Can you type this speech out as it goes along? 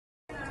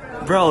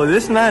Bro,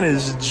 this man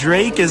is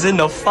Drake is in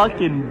the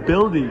fucking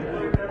building.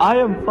 I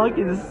am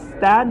fucking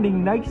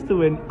standing next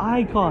to an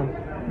icon.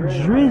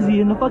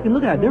 Drizzy in the fucking,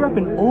 look at that, they're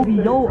repping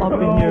OVO up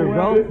in here,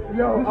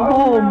 bro.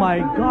 Oh my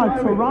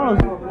god,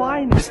 Toronto's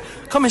finest.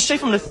 Coming straight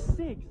from the 6.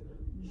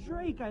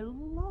 Drake, I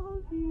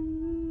love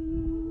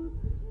you.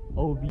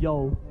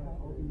 OVO.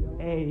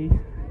 Hey.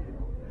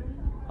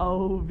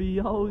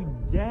 OVO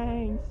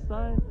gang,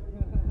 son.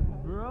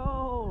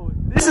 Bro,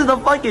 this is the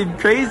fucking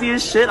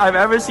craziest shit I've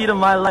ever seen in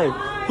my life.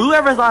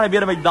 Whoever thought I'd be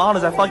at a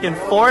McDonald's at fucking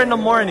 4 in the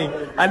morning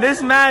and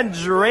this man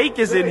Drake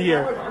is in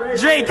here.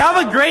 Drake,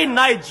 have a great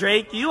night,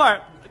 Drake. You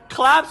are,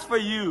 claps for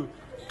you.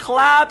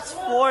 Claps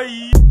for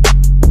you.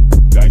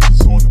 Dice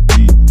is on the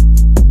beat.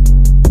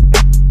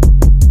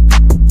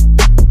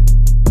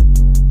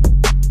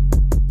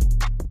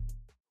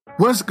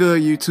 What's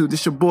good, YouTube?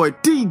 This your boy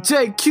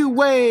DJ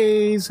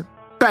Q-Ways,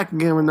 back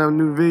again with another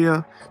new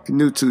video. If you're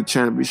new to the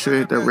channel, be sure to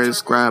hit that red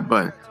subscribe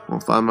button.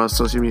 Want to follow my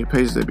social media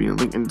pages, they'll be in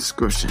the link in the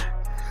description.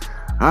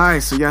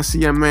 Alright, so y'all see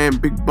your man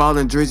Big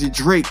Ballin' Drizzy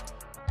Drake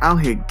out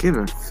here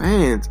giving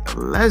fans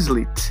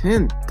allegedly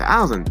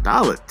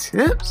 $10,000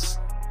 tips?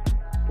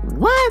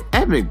 What?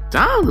 At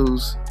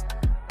McDonald's?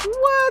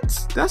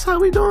 What? That's how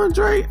we doing,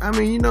 Drake? I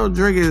mean, you know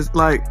Drake is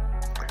like,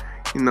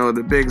 you know,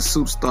 the biggest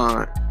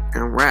superstar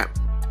in rap.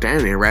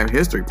 Damn near rap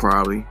history,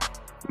 probably.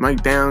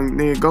 Might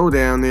go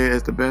down there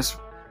as the best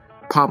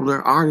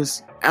popular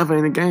artist ever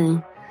in the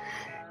game.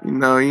 You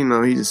know,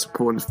 he just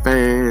supporting his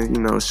fans,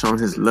 you know, showing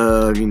his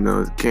love, you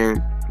know,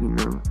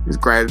 his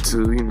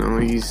gratitude, you know,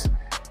 he's,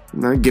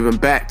 giving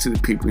back to the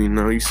people, you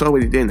know. You saw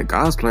what he did in the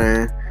God's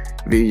Plan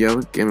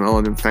video, giving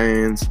all them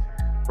fans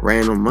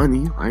random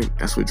money. Like,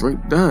 that's what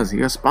Drake does.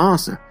 He a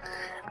sponsor.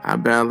 I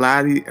bet a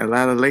lot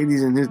of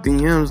ladies in his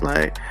DMs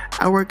like,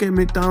 I work at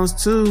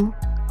McDonald's too.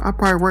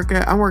 I work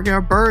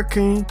at Burger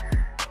King.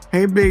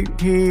 Hey,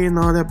 big head and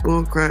all that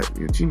bull crap.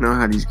 You know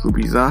how these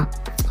groupies are.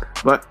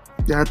 But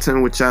y'all tell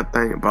me what y'all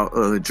think about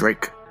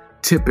Drake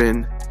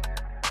tipping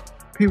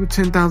people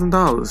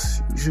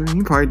 $10,000.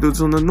 He probably do this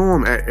on the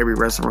norm at every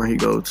restaurant he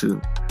go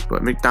to.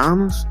 But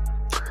McDonald's?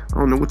 I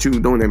don't know what you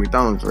doing at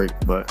McDonald's, Drake,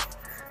 but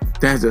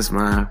that's just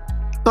my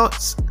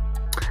thoughts.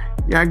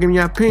 Y'all give me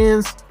your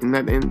opinions. And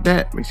at the end of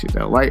that, make sure you hit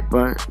that like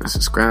button, that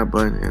subscribe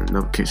button, and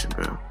notification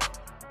bell.